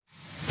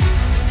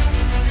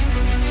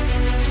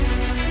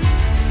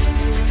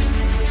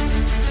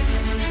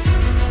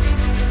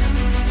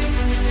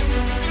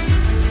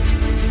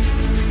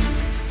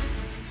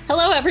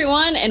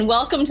and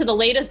welcome to the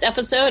latest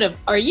episode of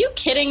Are You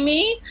Kidding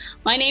Me?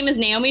 My name is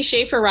Naomi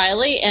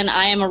Schaefer-Riley, and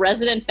I am a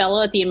resident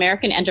fellow at the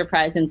American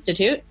Enterprise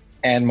Institute.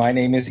 And my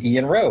name is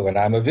Ian Rowe, and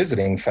I'm a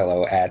visiting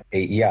fellow at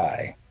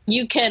AEI.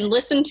 You can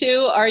listen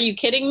to Are You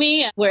Kidding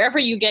Me? Wherever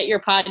you get your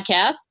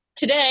podcasts.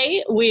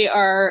 Today, we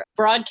are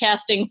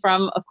broadcasting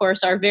from, of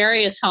course, our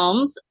various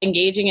homes,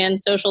 engaging in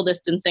social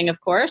distancing,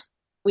 of course.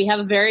 We have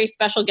a very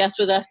special guest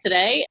with us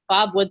today,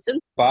 Bob Woodson.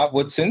 Bob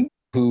Woodson,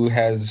 who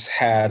has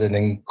had an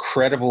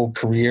incredible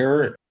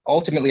career,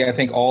 ultimately, I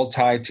think, all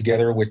tied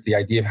together with the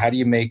idea of how do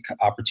you make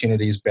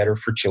opportunities better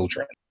for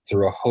children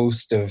through a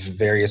host of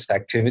various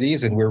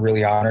activities. And we're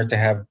really honored to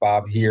have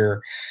Bob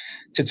here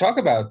to talk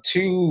about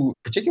two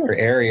particular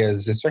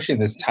areas, especially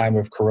in this time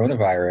of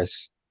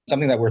coronavirus.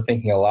 Something that we're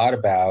thinking a lot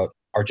about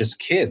are just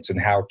kids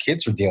and how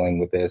kids are dealing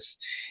with this.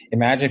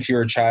 Imagine if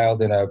you're a child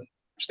in a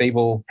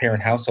stable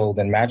parent household,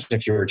 and imagine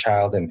if you're a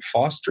child in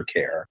foster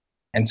care.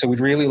 And so we'd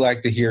really like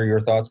to hear your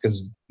thoughts,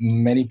 because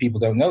many people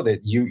don't know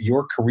that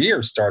your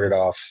career started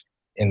off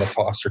in the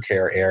foster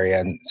care area.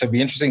 And so it'd be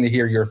interesting to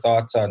hear your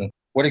thoughts on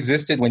what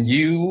existed when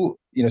you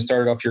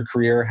started off your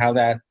career, how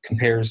that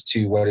compares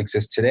to what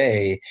exists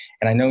today.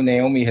 And I know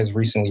Naomi has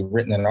recently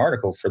written an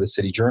article for the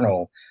City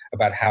Journal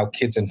about how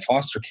kids in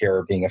foster care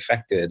are being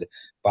affected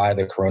by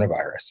the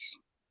coronavirus.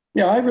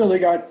 Yeah, I really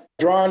got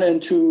drawn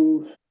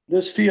into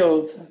this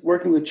field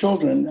working with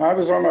children. I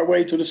was on my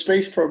way to the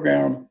space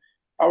program.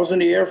 I was in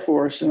the Air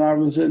Force, and I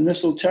was in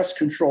missile test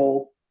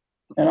control.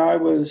 And I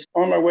was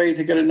on my way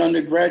to get an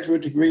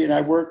undergraduate degree, and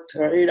I worked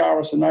 8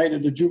 hours a night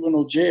at a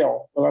juvenile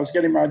jail. But I was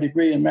getting my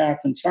degree in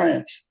math and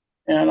science.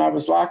 And I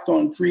was locked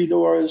on 3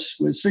 doors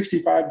with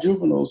 65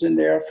 juveniles in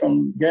there,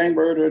 from gang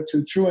murder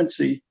to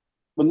truancy,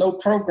 with no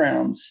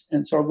programs.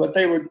 And so, but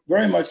they were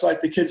very much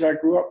like the kids I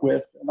grew up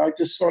with. And I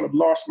just sort of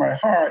lost my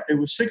heart. There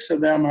were 6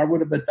 of them I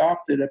would have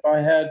adopted if I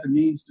had the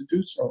means to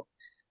do so,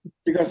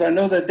 because I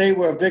know that they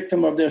were a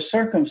victim of their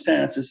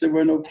circumstances. There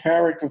were no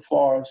character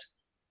flaws.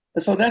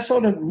 And so that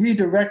sort of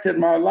redirected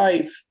my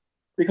life,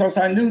 because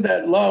I knew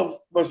that love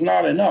was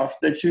not enough,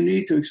 that you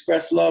need to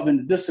express love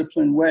in a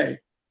disciplined way.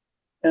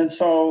 And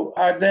so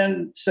I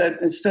then said,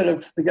 instead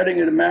of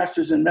getting a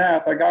master's in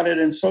math, I got it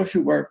in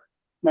social work.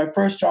 My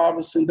first job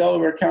was in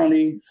Delaware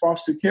County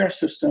foster care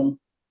system.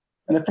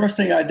 And the first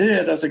thing I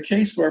did as a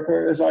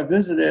caseworker is I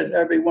visited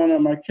everyone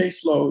on my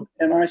caseload,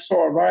 and I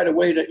saw right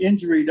away the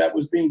injury that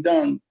was being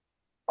done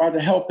by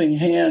the helping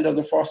hand of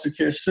the foster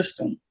care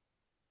system.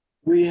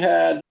 We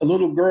had a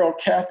little girl,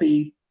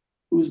 Kathy,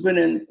 who's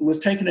was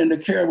taken into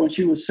care when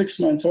she was 6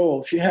 months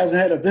old. She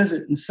hasn't had a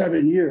visit in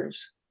 7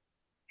 years.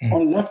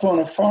 Left on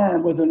a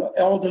farm with an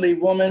elderly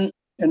woman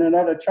and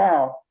another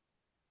child.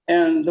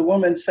 And the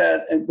woman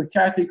said, but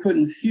Kathy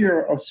couldn't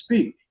hear or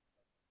speak.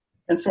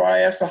 And so I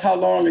asked her, how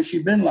long has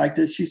she been like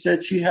this? She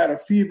said she had a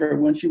fever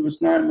when she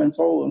was 9 months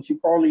old, and she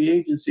called the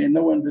agency and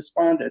no one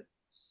responded.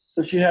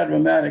 So she had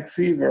rheumatic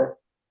fever.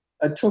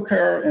 I took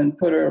her and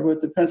put her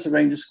with the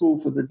Pennsylvania School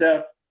for the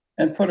Deaf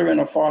and put her in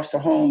a foster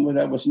home where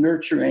that was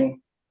nurturing.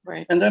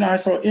 Right. And then I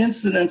saw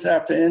incidents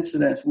after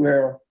incidents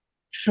where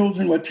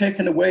children were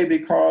taken away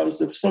because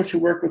the social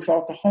worker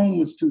felt the home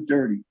was too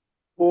dirty,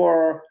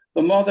 or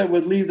the mother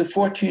would leave the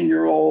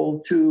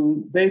 14-year-old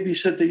to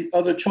babysit the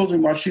other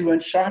children while she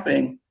went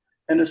shopping,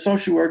 and the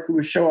social worker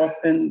would show up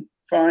and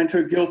find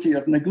her guilty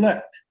of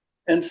neglect.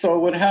 And so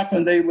what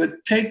happened, they would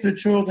take the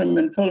children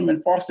and put them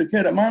in foster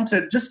care. The mom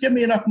said, just give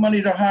me enough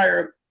money to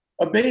hire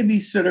a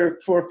babysitter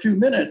for a few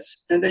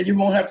minutes, and then you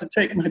won't have to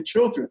take my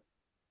children.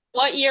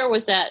 What year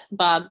was that,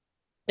 Bob,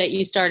 that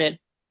you started?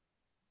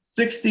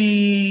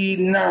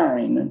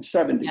 69 and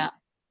 70. Yeah.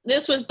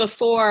 This was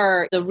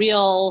before the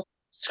real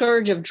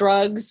scourge of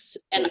drugs,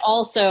 and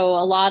also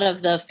a lot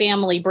of the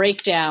family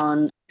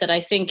breakdown that I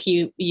think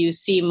you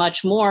see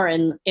much more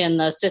in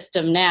the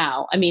system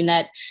now. I mean,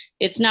 that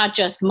it's not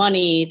just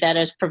money that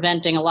is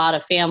preventing a lot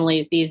of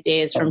families these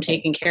days from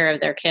taking care of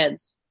their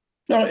kids.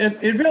 No,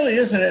 it really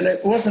isn't, and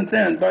it wasn't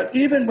then. But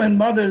even when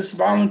mothers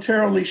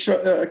voluntarily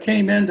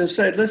came in to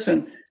say,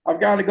 listen, I've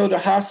got to go to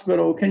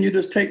hospital, can you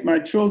just take my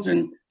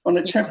children on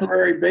a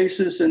temporary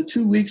basis? In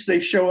 2 weeks, they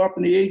show up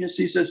and the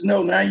agency says,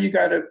 no, now you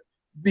got to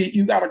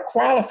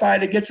qualify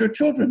to get your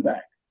children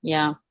back.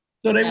 Yeah.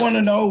 So they want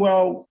to know,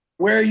 well,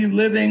 where are you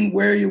living?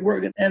 Where are you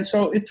working? And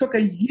so it took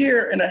a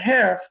year and a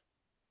half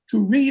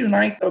to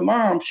reunite the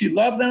mom. She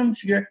loved them.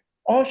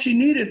 All she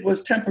needed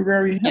was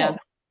temporary help. Yeah.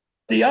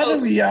 The other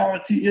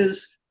reality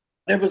is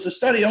there was a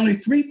study, only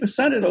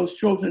 3% of those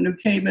children who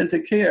came into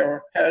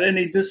care had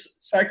any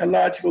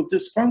psychological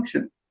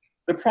dysfunction.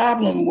 The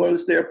problem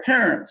was their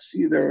parents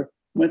either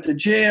went to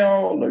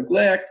jail,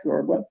 neglect,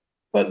 or what.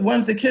 But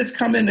once the kids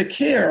come into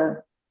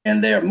care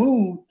and they're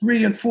moved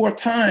 3 and 4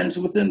 times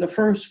within the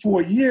first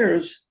 4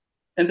 years,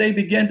 and they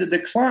begin to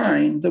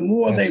decline, the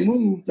more they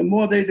move, the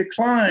more they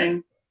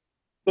decline,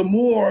 the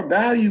more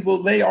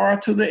valuable they are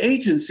to the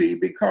agency,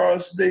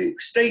 because the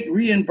state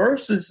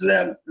reimburses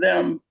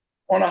them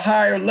on a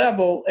higher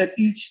level at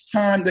each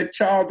time the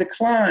child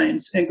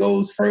declines and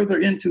goes further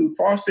into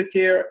foster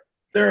care,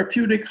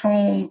 therapeutic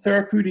home,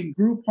 therapeutic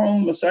group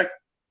home,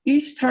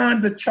 each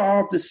time the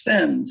child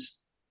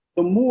descends,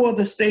 the more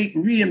the state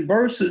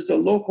reimburses the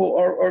local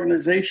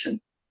organization.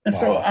 And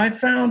so I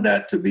found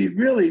that to be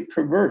really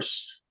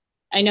perverse.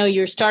 I know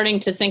you're starting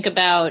to think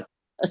about,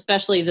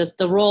 especially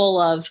the role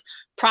of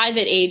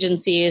private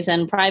agencies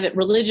and private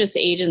religious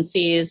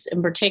agencies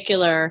in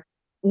particular,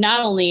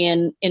 not only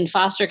in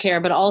foster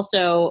care, but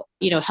also,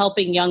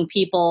 helping young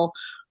people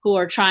who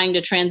are trying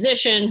to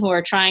transition, who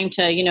are trying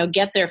to,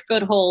 get their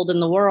foothold in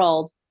the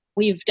world.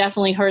 We've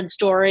definitely heard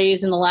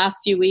stories in the last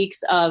few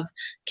weeks of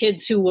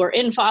kids who were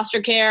in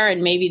foster care,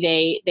 and maybe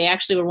they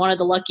actually were one of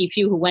the lucky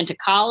few who went to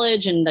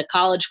college and the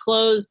college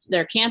closed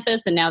their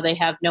campus and now they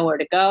have nowhere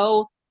to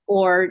go.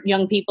 Or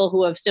young people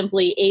who have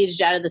simply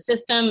aged out of the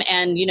system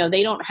and,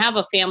 they don't have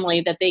a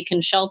family that they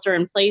can shelter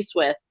in place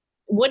with.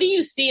 What do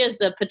you see as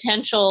the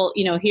potential,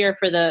 here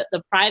for the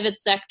private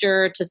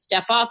sector to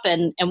step up,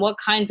 and what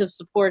kinds of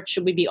support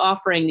should we be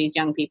offering these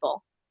young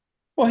people?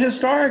 Well,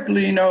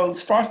 historically,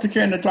 foster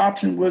care and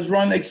adoption was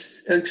run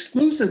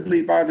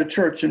exclusively by the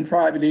church and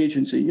private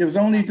agency. It was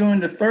only during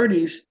the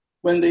 30s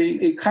when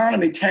the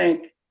economy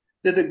tanked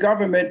did the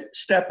government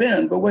step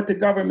in. But what the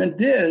government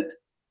did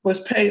was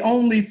pay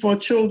only for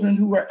children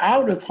who were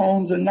out of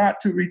homes and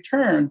not to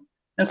return.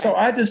 And so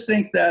I just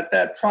think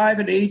that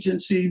private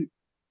agency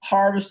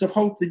Harvest of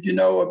Hope that you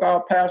know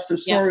about, Pastor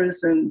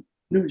Soros in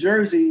New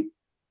Jersey,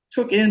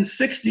 took in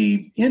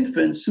 60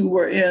 infants who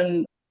were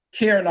in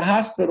care in the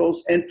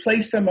hospitals and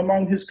placed them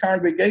among his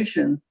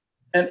congregation.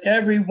 And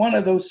every one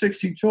of those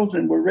 60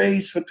 children were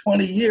raised for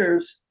 20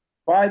 years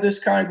by this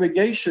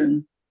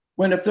congregation,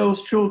 when if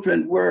those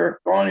children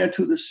were gone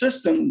into the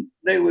system,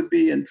 they would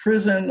be in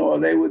prison or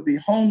they would be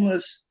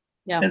homeless.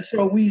 Yeah. And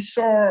so we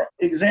saw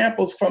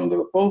examples from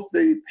both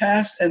the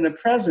past and the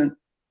present.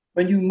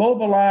 When you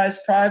mobilize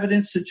private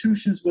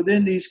institutions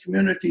within these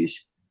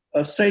communities,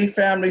 safe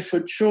families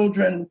for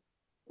children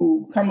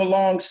who come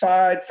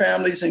alongside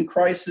families in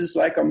crisis,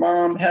 like a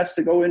mom has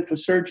to go in for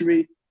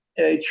surgery,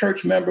 a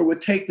church member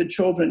would take the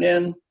children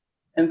in.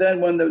 And then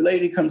when the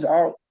lady comes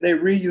out, they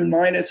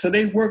reunited. So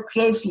they work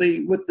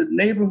closely with the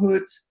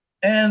neighborhoods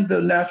and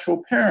the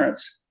natural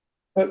parents.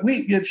 But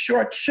we give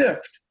short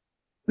shift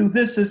to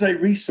this as a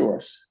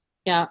resource.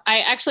 Yeah, I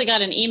actually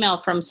got an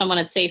email from someone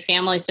at Safe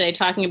Families today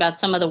talking about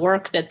some of the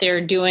work that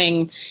they're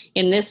doing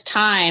in this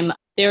time.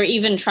 They're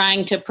even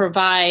trying to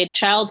provide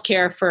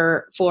childcare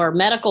for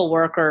medical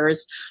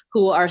workers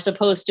who are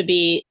supposed to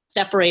be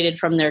separated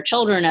from their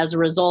children as a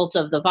result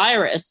of the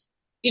virus.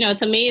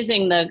 It's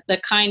amazing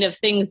the kind of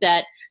things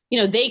that,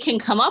 they can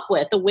come up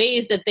with, the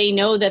ways that they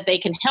know that they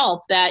can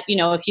help, that,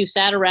 if you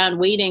sat around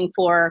waiting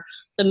for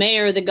the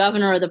mayor, the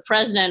governor, or the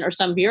president, or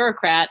some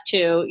bureaucrat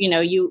to,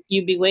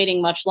 you'd be waiting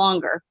much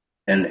longer.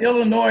 In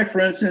Illinois, for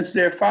instance,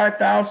 there are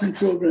 5,000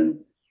 children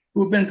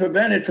who've been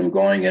prevented from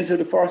going into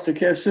the foster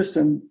care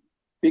system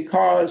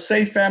because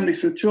Safe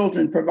Families for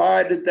Children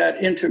provided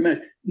that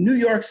intervention. New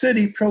York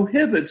City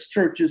prohibits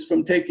churches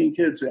from taking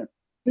kids in.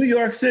 New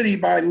York City,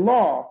 by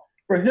law,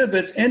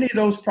 prohibits any of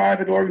those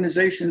private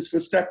organizations for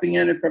stepping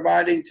in and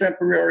providing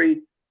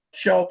temporary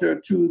shelter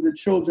to the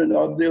children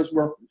of those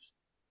workers.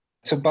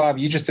 So, Bob,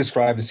 you just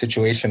described a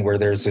situation where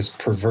there's this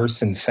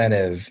perverse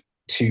incentive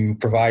to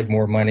provide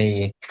more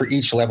money for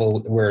each level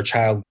where a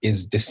child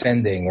is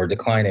descending or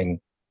declining.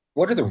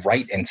 What are the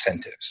right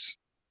incentives?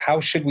 How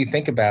should we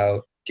think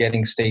about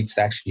getting states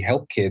to actually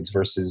help kids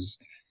versus...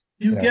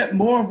 You get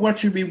more of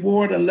what you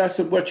reward and less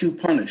of what you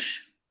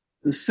punish.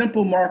 The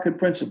simple market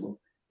principle.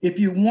 If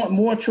you want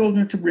more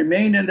children to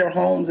remain in their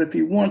homes, if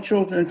you want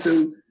children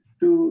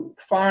to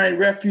find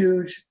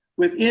refuge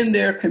within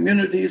their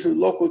communities or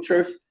local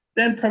church,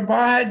 then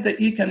provide the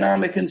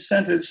economic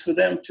incentives for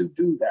them to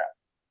do that.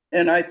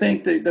 And I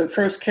think the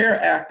First Care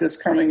Act is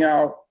coming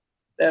out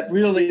that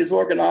really is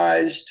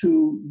organized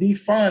to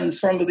defund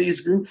some of these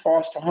group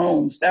foster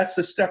homes. That's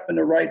a step in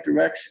the right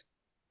direction.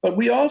 But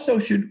we also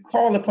should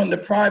call upon the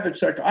private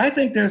sector. I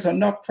think there's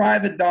enough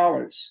private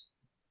dollars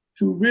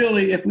to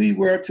really, if we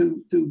were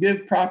to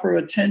give proper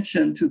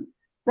attention to,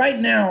 right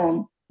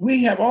now,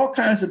 we have all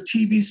kinds of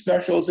TV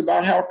specials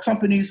about how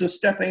companies are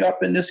stepping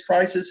up in this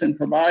crisis and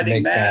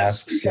providing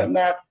masks and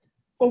whatnot.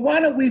 But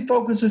why don't we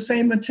focus the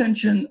same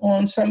attention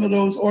on some of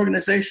those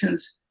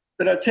organizations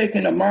that are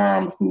taking a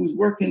mom who's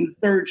working the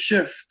third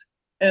shift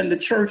and the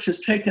church has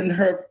taken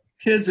her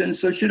kids in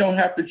so she don't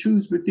have to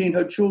choose between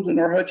her children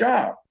or her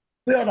job?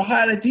 We ought to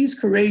highlight these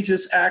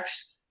courageous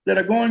acts that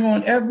are going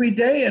on every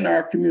day in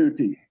our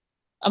community.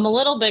 I'm a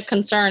little bit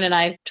concerned, and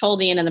I've told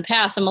Ian in the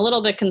past, I'm a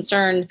little bit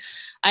concerned.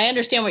 I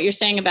understand what you're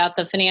saying about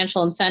the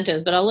financial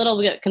incentives, but a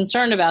little bit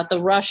concerned about the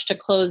rush to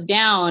close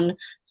down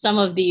some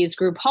of these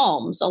group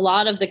homes. A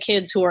lot of the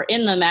kids who are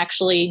in them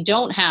actually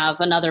don't have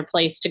another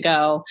place to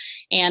go.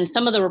 And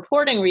some of the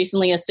reporting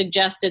recently has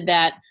suggested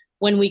that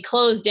when we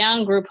close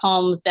down group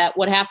homes, that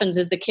what happens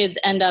is the kids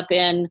end up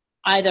in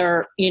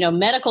either,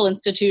 medical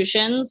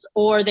institutions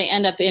or they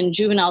end up in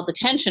juvenile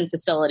detention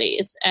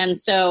facilities. And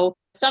so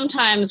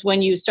sometimes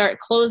when you start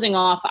closing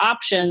off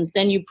options,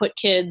 then you put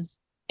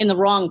kids in the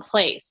wrong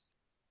place.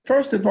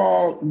 First of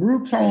all,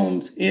 group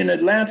homes in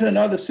Atlanta and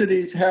other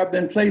cities have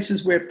been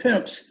places where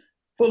pimps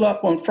pull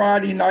up on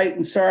Friday night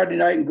and Saturday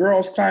night, and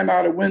girls climb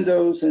out of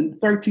windows, and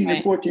 13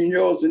 and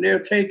 14-year-olds, and they're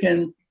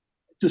taken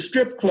to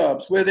strip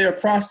clubs where they're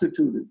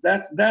prostituted.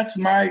 That's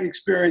my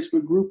experience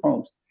with group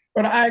homes.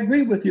 But I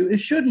agree with you. It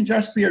shouldn't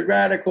just be a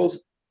radical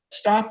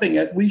stopping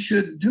it. We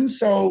should do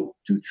so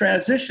to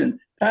transition.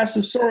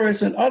 Pastor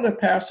Soros and other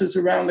pastors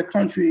around the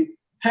country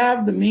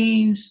have the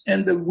means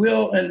and the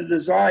will and the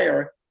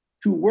desire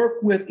to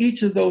work with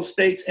each of those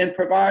states and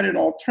provide an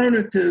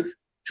alternative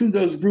to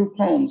those group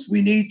homes.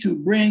 We need to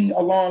bring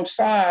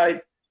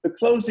alongside the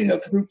closing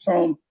of group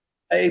home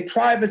a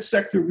private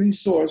sector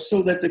resource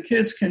so that the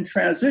kids can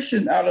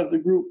transition out of the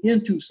group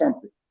into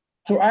something.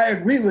 So I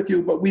agree with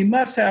you, but we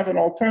must have an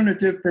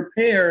alternative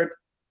prepared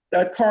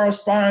that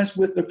corresponds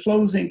with the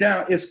closing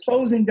down. It's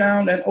closing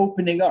down and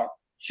opening up.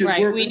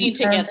 Right. We need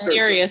to get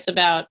serious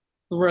about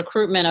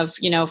recruitment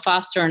of,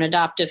 foster and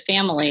adoptive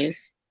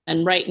families.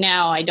 And right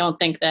now, I don't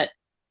think that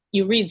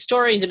you read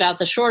stories about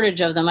the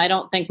shortage of them. I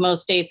don't think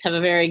most states have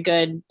a very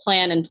good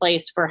plan in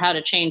place for how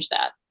to change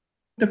that.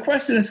 The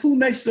question is, who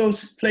makes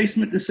those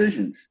placement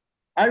decisions?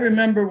 I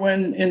remember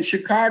when in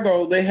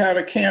Chicago, they had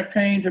a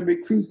campaign to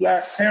recruit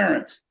Black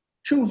parents.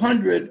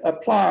 200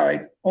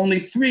 applied. Only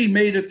 3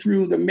 made it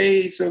through the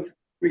maze of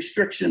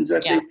restrictions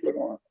that they put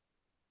on.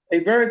 A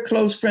very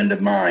close friend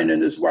of mine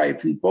and his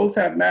wife, who both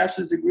have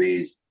master's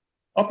degrees,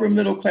 upper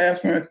middle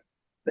class parents,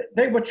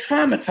 they were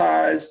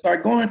traumatized by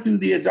going through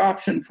the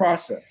adoption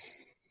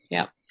process.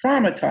 Yeah.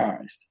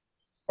 Traumatized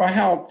by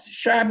how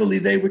shabbily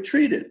they were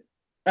treated.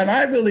 And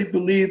I really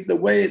believe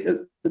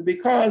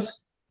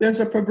because there's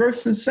a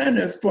perverse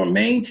incentive for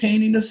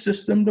maintaining the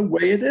system the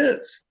way it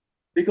is.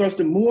 Because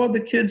the more the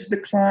kids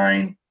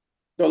decline,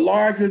 the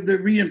larger the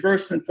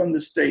reimbursement from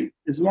the state.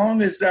 As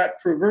long as that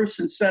perverse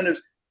incentive,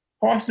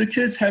 foster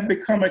kids have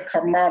become a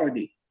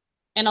commodity.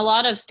 In a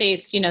lot of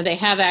states, they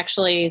have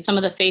actually, some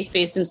of the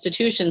faith-based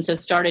institutions have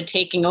started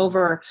taking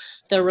over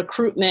the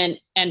recruitment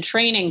and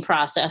training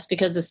process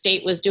because the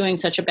state was doing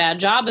such a bad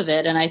job of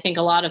it. And I think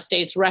a lot of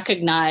states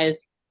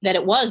recognized that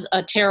it was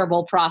a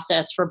terrible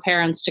process for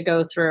parents to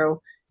go through.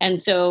 And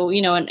so,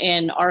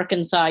 in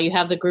Arkansas, you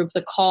have the group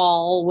The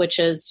Call, which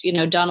has,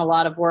 done a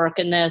lot of work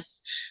in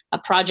this,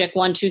 Project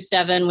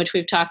 127, which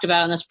we've talked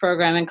about in this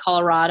program in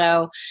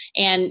Colorado.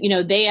 And,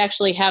 they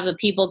actually have the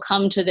people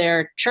come to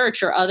their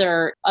church or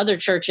other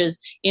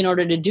churches in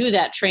order to do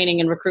that training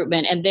and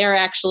recruitment. And they're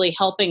actually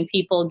helping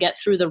people get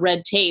through the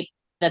red tape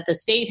that the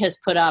state has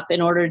put up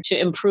in order to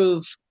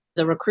improve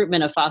the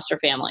recruitment of foster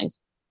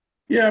families.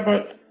 Yeah,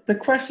 but the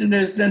question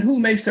is, then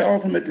who makes the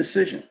ultimate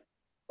decision?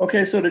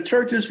 Okay, so the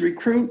churches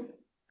recruit,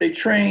 they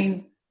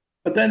train,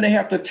 but then they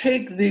have to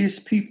take these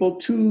people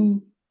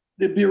to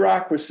the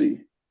bureaucracy.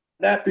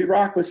 That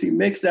bureaucracy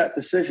makes that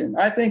decision.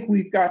 I think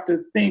we've got to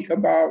think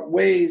about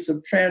ways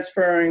of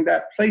transferring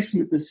that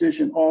placement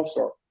decision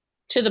also.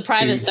 To the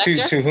private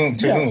sector? To whom?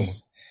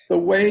 Yes, the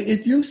way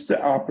it used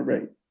to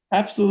operate.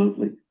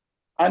 Absolutely.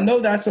 I know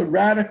that's a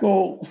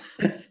radical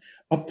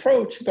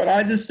approach, but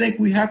I just think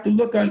we have to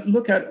look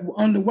at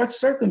under what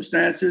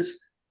circumstances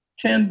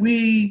can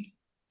we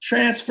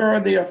transfer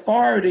the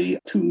authority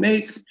to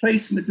make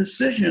placement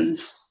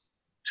decisions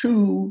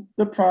to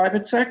the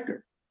private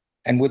sector.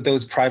 And would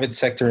those private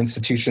sector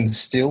institutions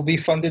still be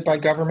funded by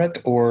government,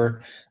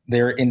 or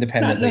they're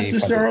independently Not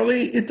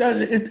necessarily.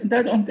 funded?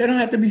 They don't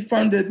have to be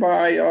funded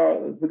by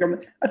the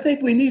government. I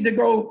think we need to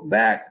go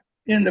back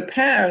in the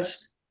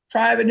past.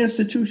 Private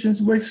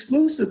institutions were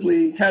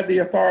exclusively had the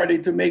authority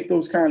to make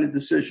those kind of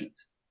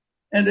decisions.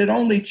 And it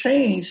only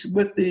changed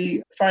with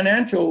the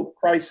financial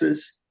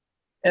crisis,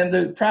 and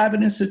the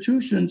private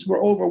institutions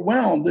were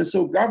overwhelmed. And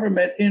so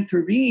government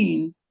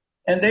intervened,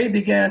 and they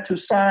began to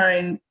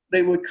sign,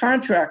 they would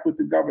contract with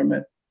the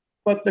government.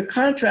 But the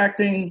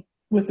contracting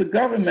with the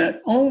government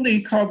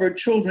only covered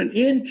children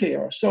in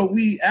care. So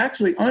we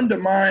actually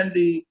undermined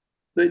the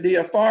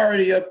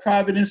authority of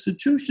private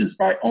institutions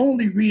by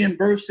only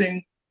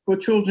reimbursing for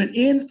children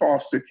in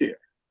foster care.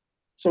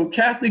 So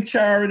Catholic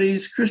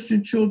Charities,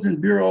 Christian Children's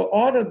Bureau,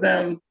 all of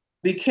them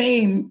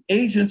became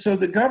agents of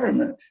the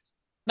government.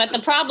 But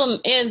the problem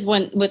is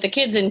with the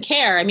kids in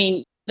care,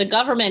 the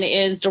government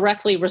is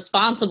directly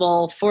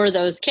responsible for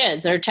those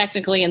kids. They're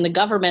technically in the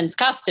government's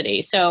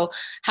custody. So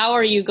how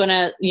are you going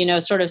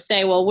to, sort of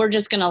say, well, we're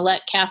just going to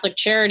let Catholic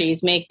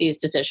Charities make these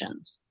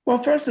decisions? Well,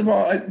 first of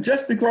all,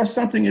 just because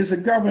something is a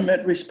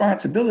government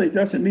responsibility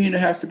doesn't mean it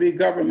has to be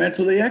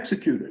governmentally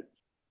executed.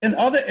 In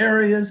other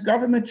areas,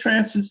 government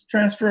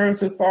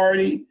transfers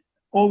authority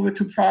over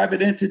to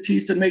private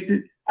entities to make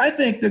it. I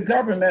think the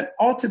government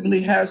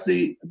ultimately has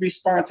the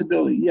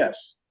responsibility,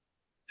 yes,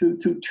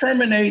 to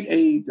terminate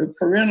the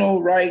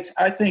parental rights.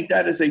 I think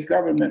that is a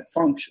government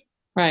function.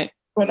 Right.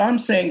 But I'm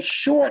saying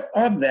short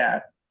of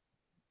that,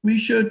 we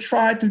should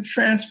try to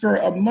transfer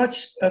a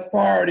much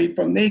authority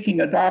from making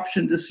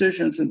adoption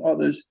decisions and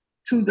others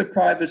to the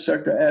private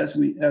sector as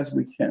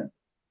we can.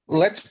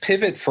 Let's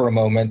pivot for a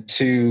moment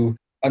to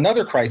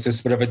another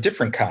crisis, but of a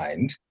different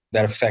kind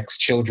that affects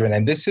children.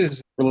 And this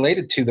is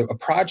related to a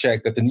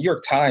project that the New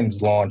York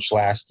Times launched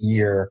last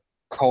year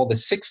called the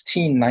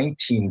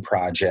 1619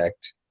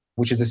 Project,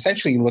 which is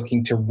essentially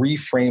looking to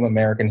reframe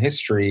American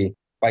history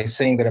by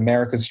saying that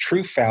America's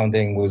true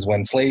founding was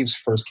when slaves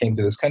first came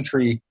to this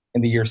country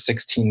in the year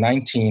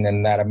 1619,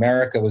 and that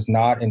America was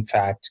not, in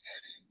fact,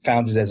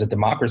 founded as a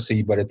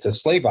democracy, but it's a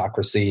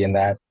slaveocracy, and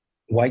that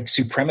white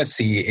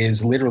supremacy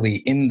is literally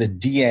in the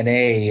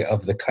DNA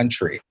of the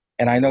country.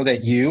 And I know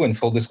that you, in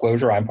full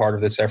disclosure, I'm part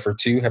of this effort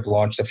too, have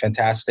launched a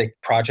fantastic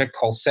project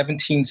called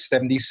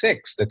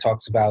 1776 that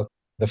talks about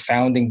the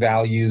founding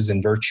values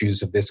and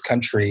virtues of this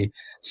country,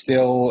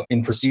 still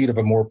in pursuit of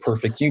a more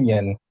perfect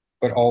union,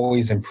 but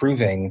always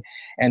improving.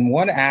 And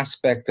one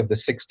aspect of the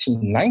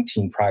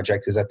 1619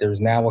 Project is that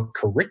there's now a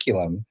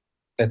curriculum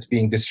that's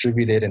being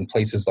distributed in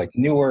places like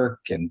Newark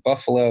and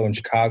Buffalo and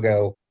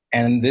Chicago.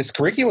 And this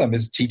curriculum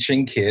is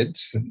teaching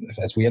kids,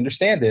 as we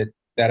understand it,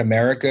 that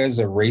America is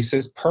a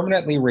racist,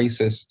 permanently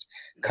racist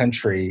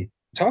country.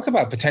 Talk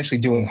about potentially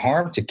doing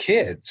harm to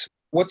kids.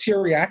 What's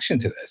your reaction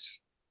to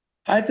this?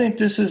 I think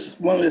this is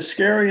one of the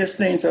scariest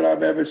things that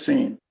I've ever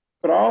seen.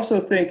 But I also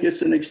think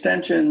it's an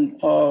extension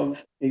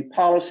of a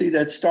policy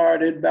that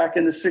started back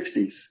in the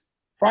 60s.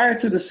 Prior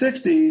to the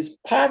 60s,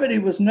 poverty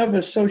was never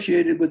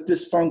associated with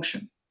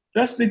dysfunction.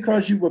 Just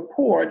because you were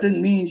poor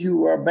didn't mean you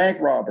were a bank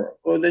robber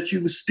or that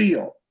you would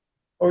steal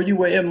or you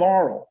were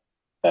immoral.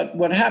 But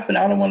what happened,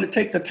 I don't want to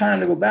take the time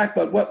to go back,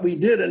 but what we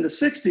did in the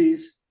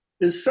 60s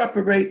is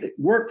separate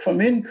work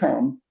from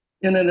income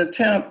in an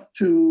attempt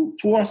to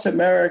force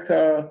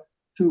America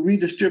to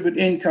redistribute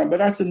income. But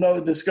that's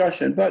another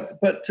discussion.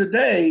 But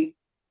today,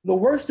 the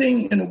worst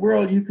thing in the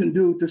world you can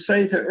do to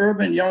say to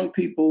urban young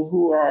people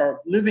who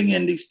are living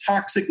in these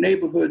toxic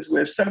neighborhoods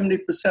where 70%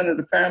 of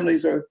the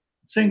families are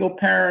single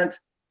parent,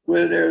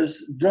 where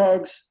there's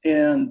drugs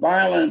and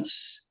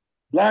violence,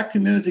 Black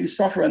communities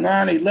suffer a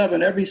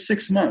 9/11 every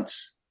 6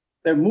 months.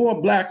 There are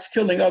more Blacks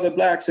killing other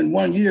Blacks in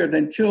 1 year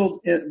than killed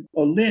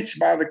or lynched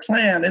by the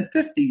Klan in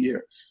 50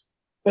 years.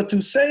 But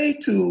to say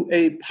to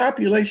a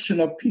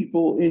population of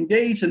people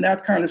engaged in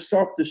that kind of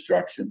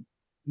self-destruction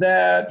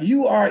that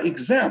you are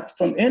exempt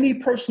from any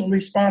personal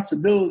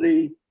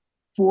responsibility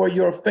for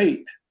your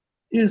fate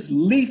is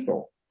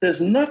lethal.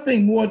 There's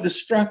nothing more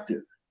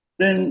destructive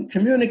than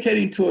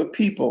communicating to a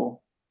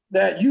people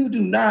that you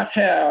do not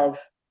have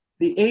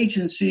the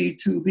agency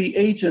to be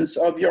agents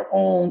of your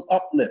own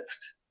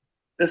uplift.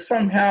 That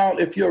somehow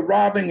if you're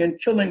robbing and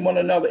killing one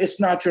another, it's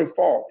not your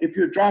fault. If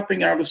you're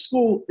dropping out of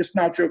school, it's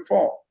not your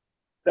fault.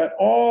 That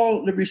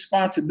all the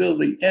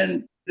responsibility,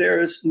 and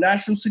there's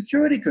national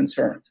security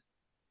concerns.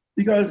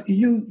 Because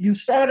you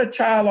start a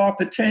child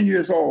off at 10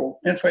 years old,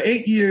 and for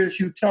 8 years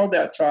you tell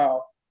that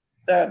child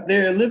that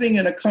they're living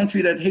in a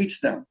country that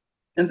hates them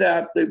and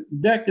that the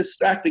deck is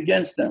stacked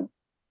against them.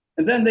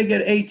 And then they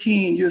get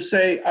 18, you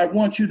say, I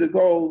want you to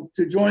go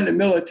to join the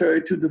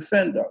military to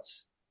defend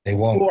us. They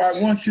won't. Or I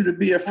want you to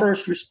be a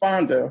first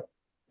responder.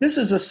 This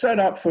is a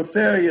setup for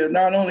failure,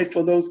 not only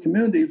for those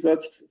communities,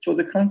 but for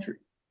the country.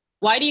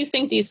 Why do you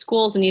think these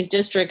schools and these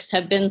districts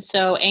have been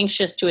so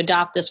anxious to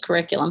adopt this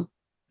curriculum?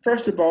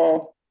 First of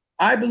all,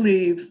 I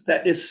believe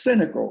that it's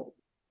cynical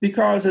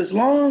because as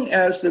long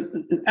as,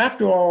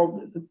 after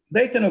all,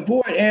 they can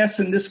avoid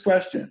answering this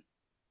question.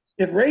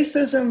 If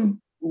racism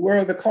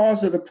were the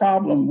cause of the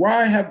problem,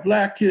 why have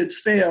Black kids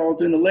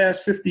failed in the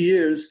last 50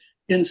 years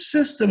in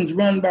systems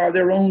run by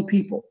their own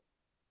people?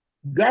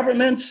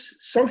 Governments,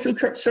 social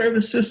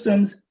service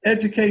systems,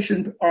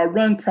 education are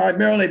run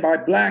primarily by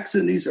Blacks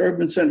in these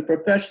urban centers,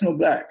 professional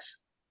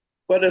Blacks.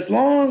 But as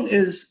long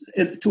as,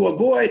 to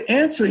avoid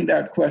answering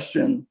that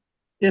question,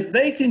 if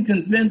they can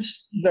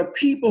convince the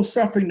people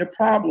suffering the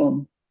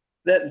problem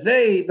that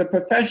they, the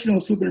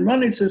professionals who've been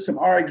running the system,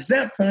 are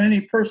exempt from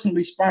any personal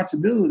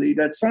responsibility,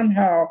 that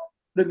somehow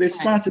the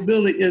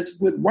responsibility is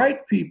with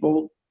white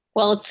people.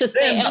 Well, it's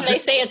they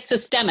say it's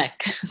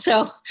systemic.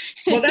 So,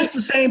 well, that's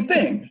the same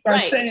thing by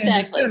saying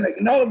systemic.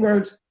 In other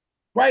words,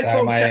 white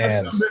folks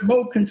have some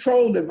remote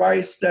control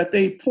device that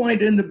they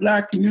point in the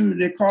Black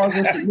community that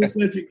causes us to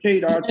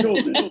miseducate our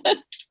children.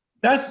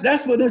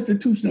 That's what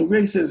institutional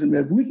racism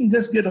is. We can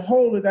just get a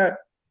hold of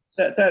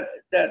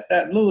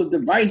that little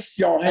device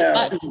y'all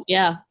have,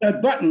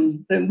 that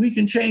button, then we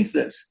can change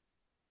this.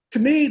 To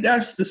me,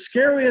 that's the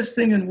scariest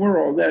thing in the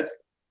world, that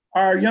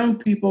our young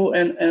people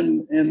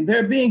and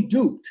they're being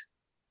duped,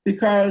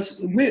 because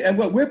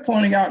what we're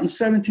pointing out in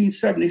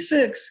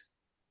 1776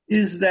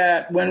 is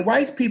that when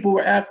white people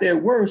were at their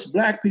worst,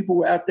 Black people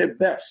were at their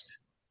best.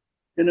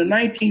 In the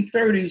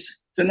 1930s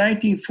to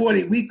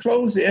 1940, we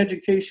closed the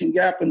education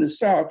gap in the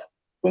South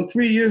from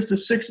 3 years to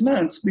 6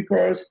 months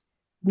because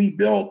we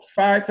built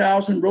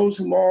 5,000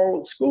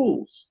 Rosenwald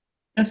schools.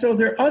 And so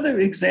there are other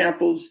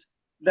examples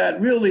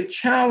that really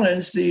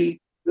challenge the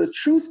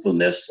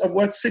truthfulness of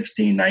what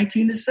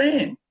 1619 is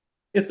saying.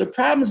 If the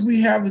problems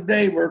we have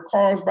today were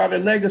caused by the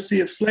legacy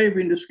of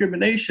slavery and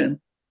discrimination,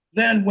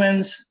 then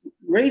when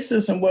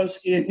racism was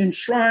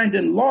enshrined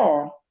in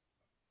law,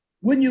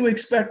 wouldn't you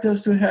expect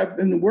us to have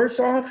been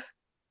worse off?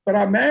 but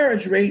our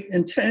marriage rate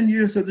in 10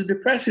 years of the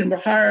Depression were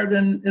higher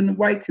than in the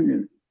white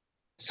community.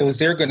 So is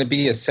there going to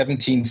be a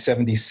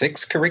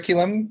 1776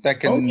 curriculum that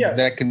can be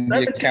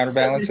a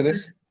counterbalance to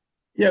this?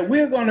 Yeah,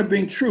 we're going to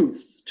bring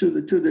truth to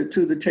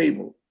the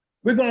table.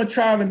 We're going to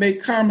try to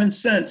make common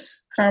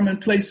sense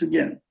commonplace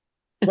again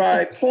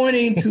by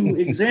pointing to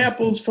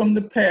examples from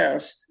the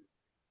past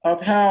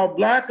of how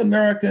Black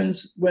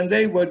Americans, when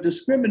they were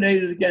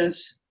discriminated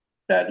against,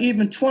 that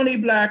even 20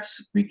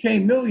 Blacks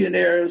became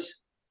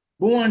millionaires,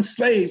 born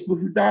slaves, but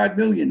who died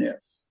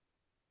millionaires.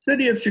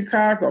 City of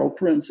Chicago,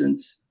 for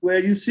instance, where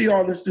you see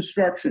all this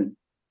destruction,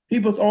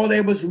 all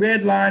there was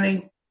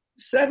redlining.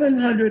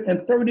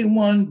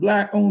 731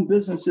 Black-owned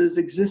businesses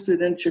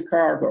existed in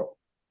Chicago.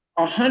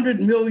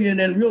 100 million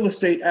in real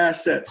estate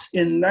assets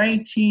in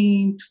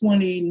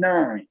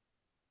 1929.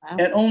 Wow.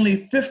 And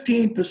only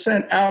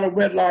 15% out of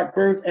wedlock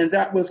birth, and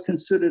that was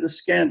considered a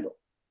scandal.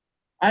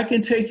 I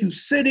can take you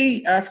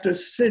city after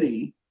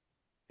city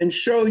and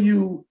show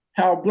you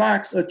how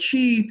Blacks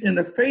achieved in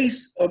the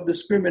face of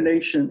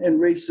discrimination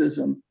and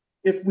racism.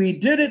 If we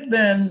did it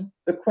then,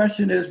 the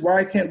question is,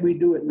 why can't we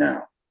do it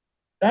now?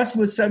 That's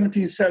what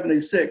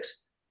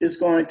 1776 is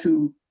going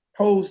to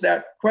pose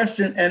that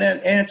question and then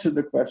answer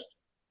the question.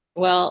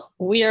 Well,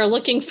 we are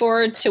looking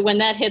forward to when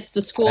that hits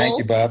the school. Thank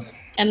you, Bob.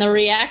 And the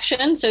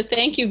reaction. So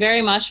thank you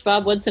very much,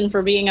 Bob Woodson,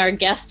 for being our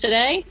guest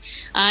today.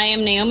 I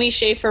am Naomi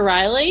Schaefer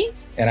Riley.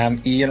 And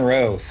I'm Ian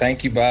Rowe.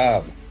 Thank you,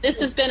 Bob. This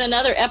has been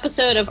another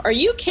episode of Are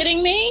You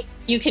Kidding Me?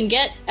 You can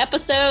get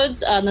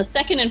episodes on the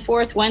second and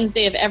fourth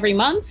Wednesday of every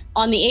month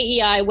on the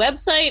AEI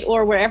website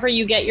or wherever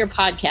you get your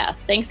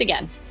podcasts. Thanks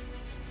again.